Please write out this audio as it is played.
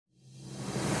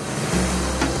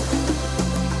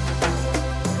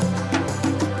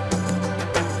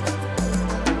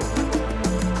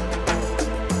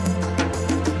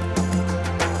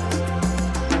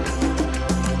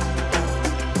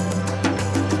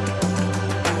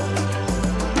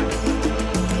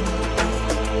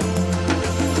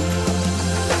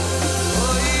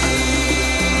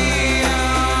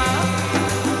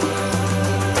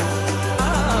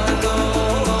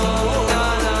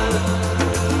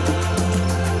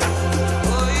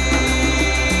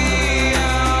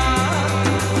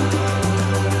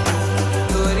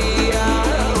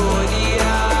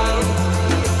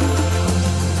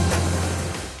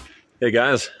Hey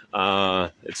guys,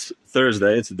 it's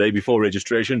Thursday, it's the day before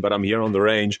registration, but I'm here on the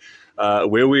range.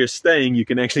 Where we're staying, you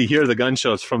can actually hear the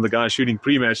gunshots from the guys shooting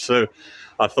pre-match, so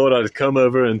I thought I'd come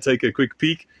over and take a quick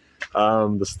peek.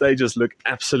 The stages look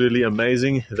absolutely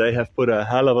amazing. They have put a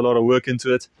hell of a lot of work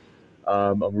into it.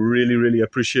 I'm really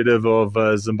appreciative of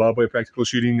Zimbabwe Practical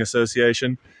Shooting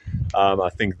Association. I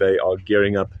think they are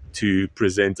gearing up to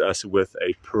present us with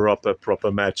a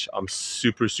proper match. I'm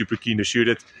super keen to shoot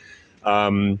it.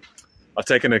 I've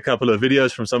taken a couple of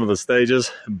videos from some of the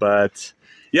stages, but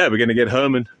yeah, we're going to get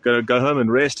home and go home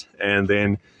and rest, and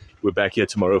then we're back here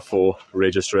tomorrow for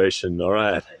registration. All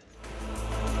right.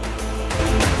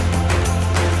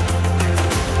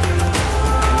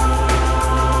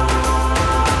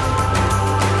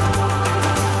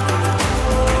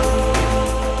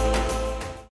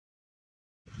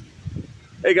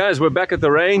 Hey guys, we're back at the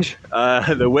range.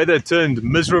 The weather turned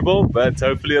miserable, but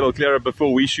hopefully it'll clear up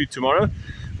before we shoot tomorrow.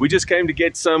 We just came to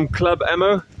get some club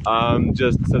ammo,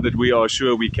 just so that we are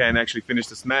sure we can actually finish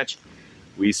this match.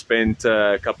 We spent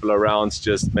a couple of rounds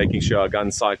just making sure our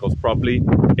gun cycles properly.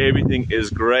 Everything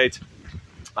is great.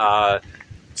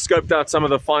 Scoped out some of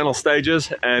the final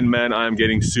stages, and man, I'm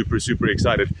getting super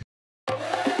excited.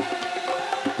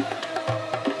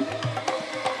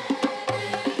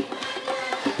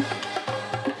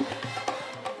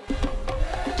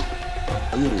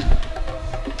 Are you ready?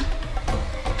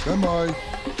 Stand by.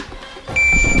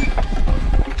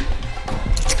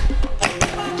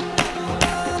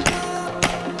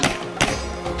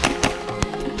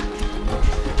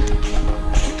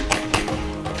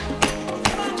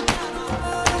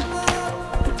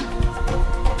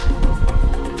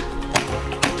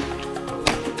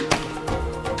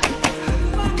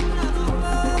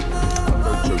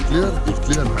 Clear, if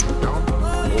clear and hand it down,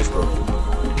 holster.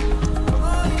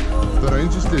 The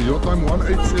range is clear, your time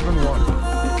 1871.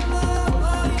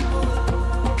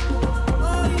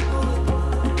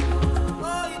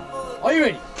 Are you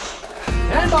ready?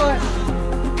 Stand by.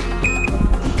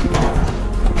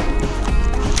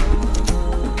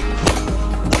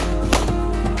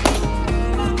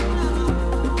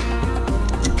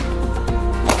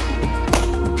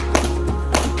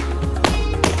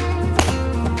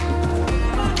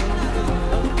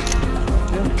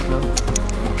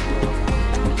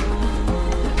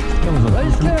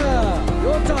 Race clear.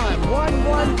 Your time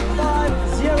 1150.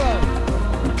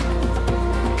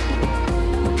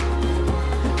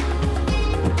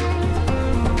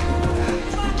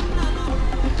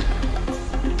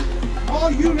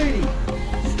 Are you ready?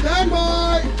 Stand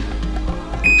by!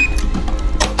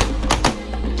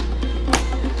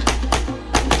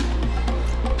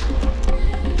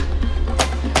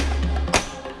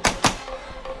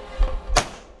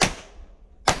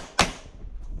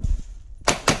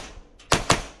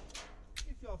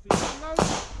 If you are feeling low,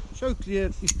 show clear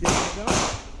if there's down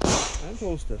and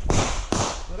holster.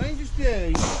 The range is clear,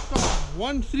 you stop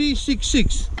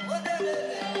 1366.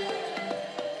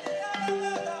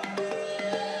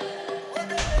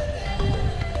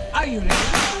 Are you ready?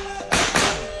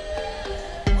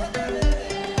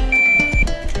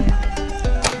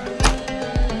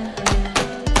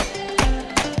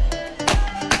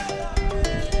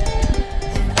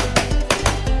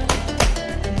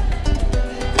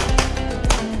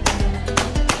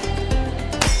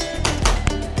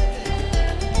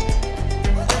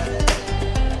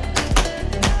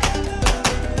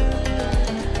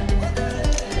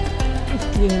 Just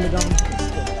clear him down.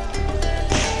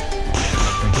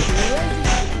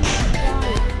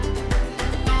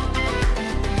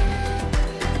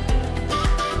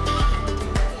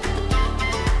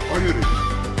 Are you ready?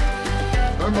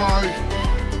 Stand by.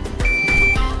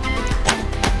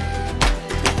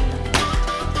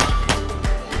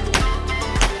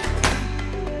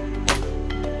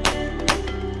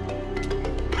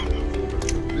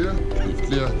 Clear, if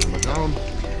clear, hammer down,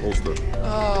 holster.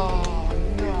 Oh,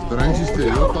 no. The range is clear,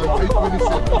 your time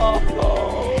 827.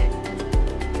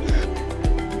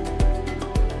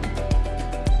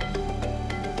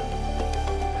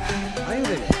 Are you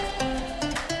ready?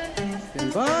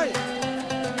 Stand by.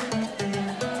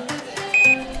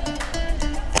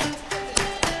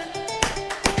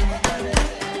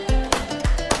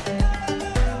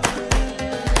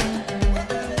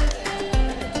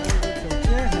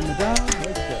 Hammer down,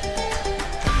 holster.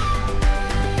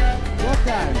 Your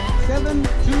time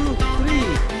 723.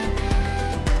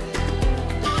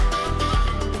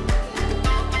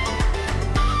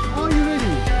 Are you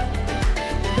ready?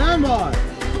 Stand by.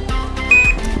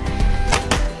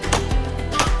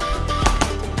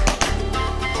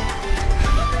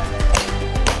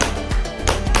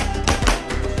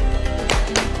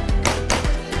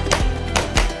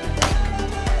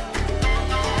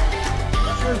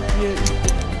 So clear.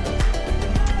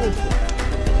 Holster.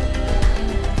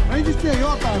 Range is clear,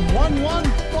 your time.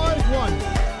 1151.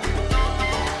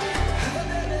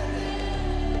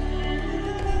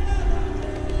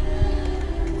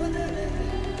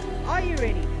 Are you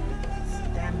ready?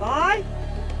 Stand by.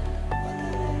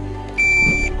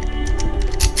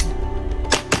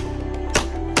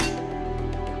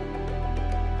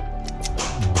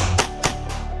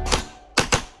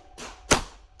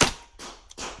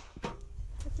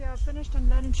 If you are finished,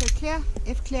 unload and show clear.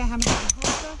 If clear, hammer down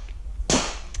holster.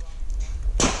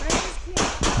 Range is clear.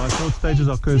 My short stages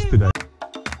are cursed today.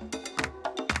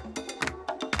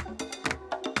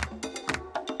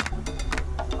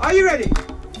 Are you ready?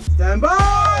 Stand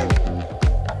by!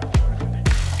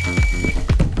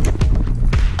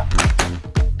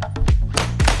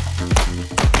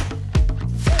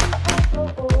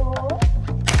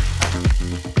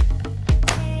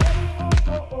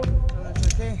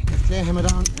 That's okay. Clear, hammer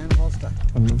down and holster.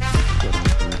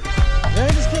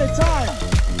 Range is clear, time!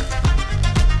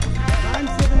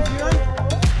 970.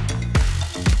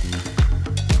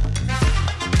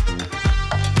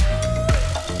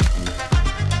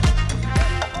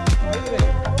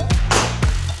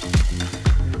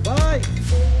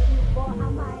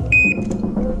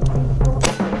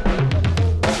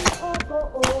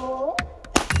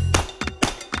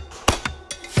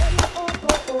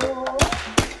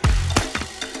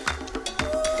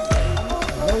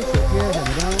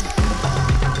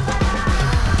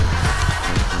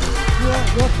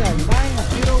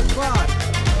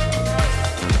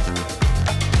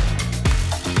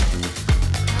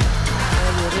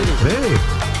 Hey!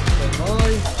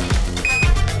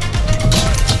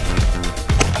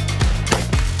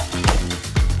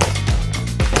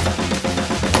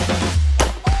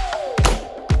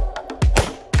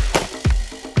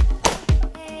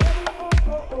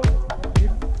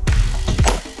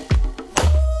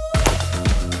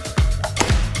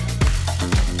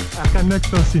 Ek kan niks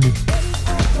van sien nie.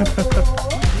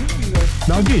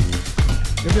 Dankie.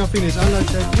 If you're finished, unload,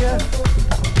 check here.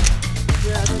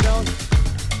 Yeah, hammer down.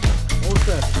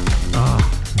 Holster.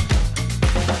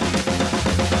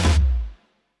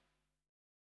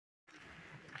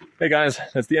 Hey guys,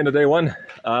 that's the end of day one.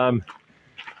 I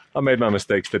made my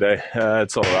mistakes today.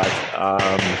 It's alright.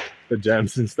 The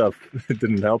jams and stuff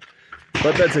didn't help,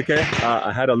 but that's okay.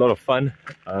 I had a lot of fun.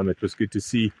 It was good to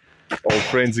see old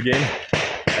friends again.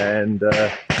 And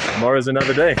tomorrow's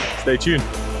another day. Stay tuned.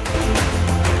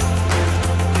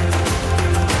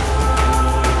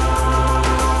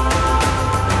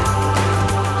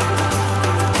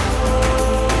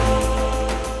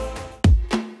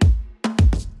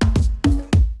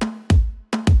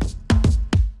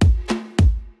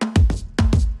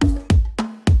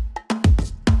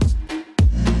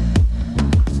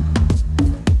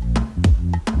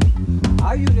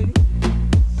 Are you ready?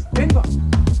 Stand by.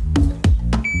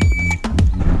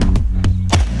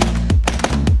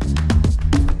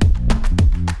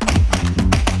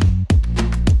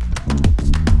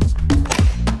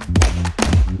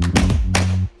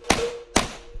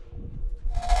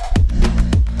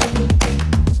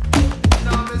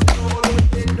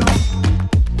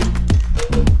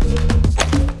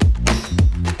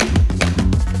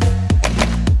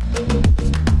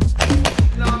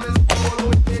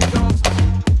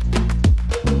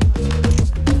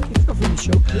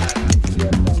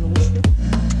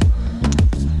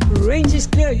 Range is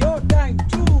clear, your time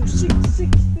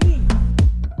 2663.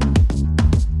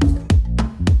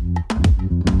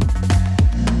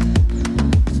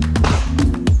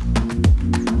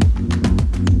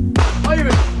 Are you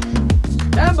ready?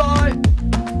 Stand by.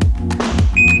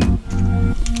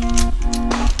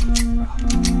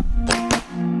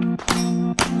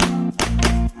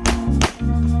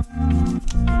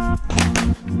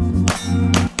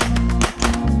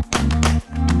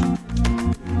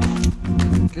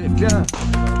 Clear.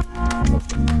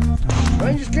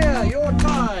 Range is clear, your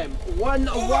time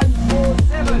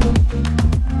 1147.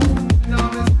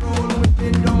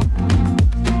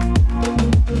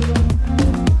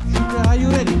 Are you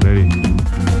ready? Ready.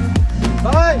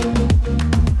 Bye.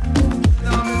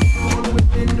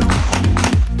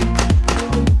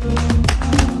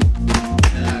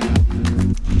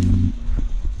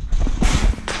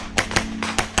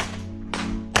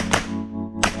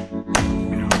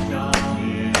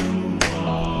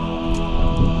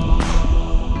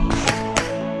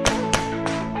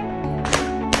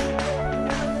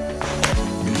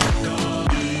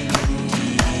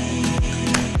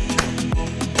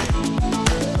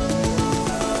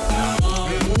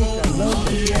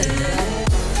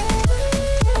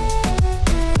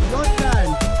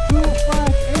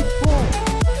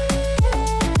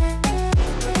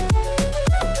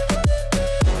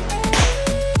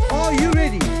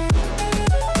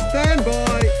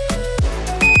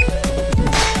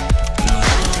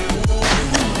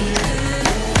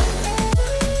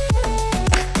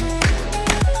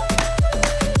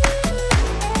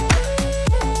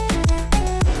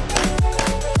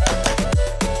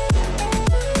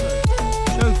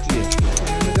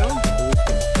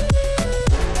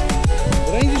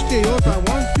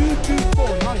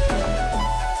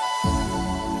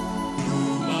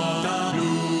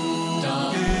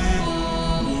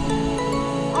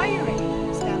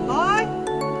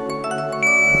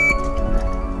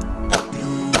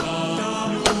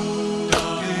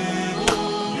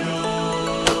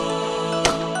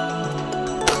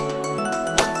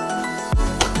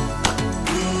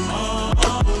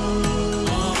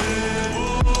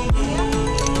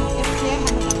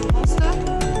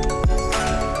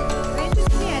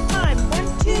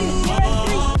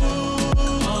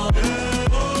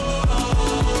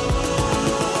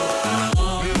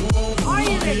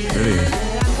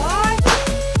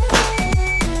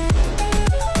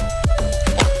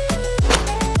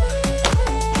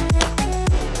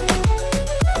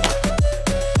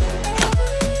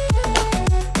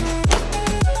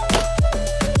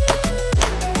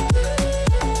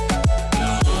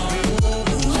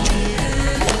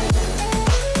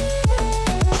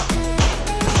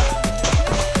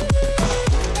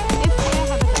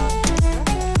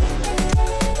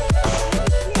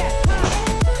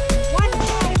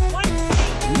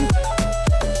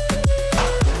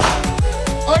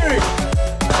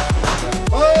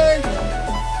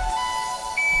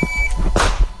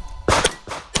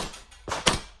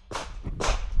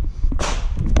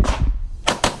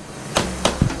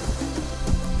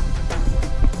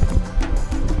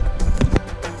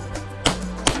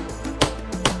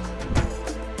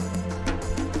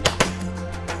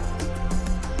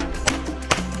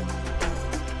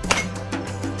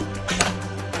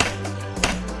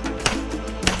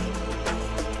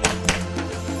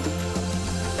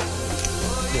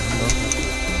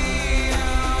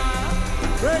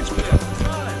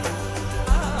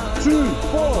 2,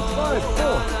 4, 5, 4.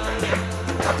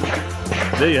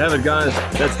 There you have it, guys.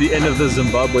 That's the end of the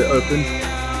Zimbabwe Open.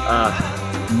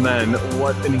 Man,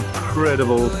 what an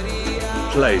incredible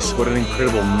place. What an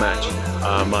incredible match.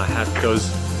 My hat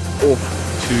goes off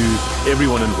to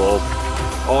everyone involved.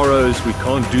 ROs, we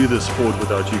can't do this sport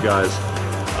without you guys.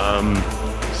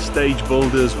 Stage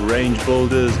builders, range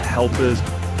builders, helpers.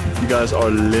 You guys are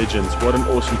legends. What an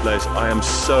awesome place. I am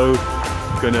so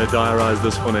gonna diarize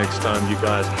this for next time. You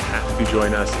guys have to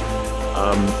join us.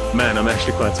 Man, I'm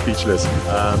actually quite speechless.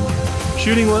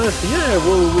 Shooting wise, yeah,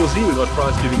 we'll see. We've got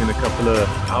prize giving in a couple of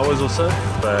hours or so,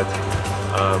 but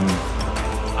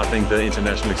I think the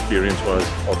international experience was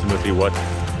ultimately what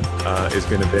is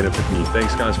going to benefit me.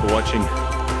 Thanks guys for watching.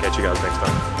 Catch you guys next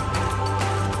time.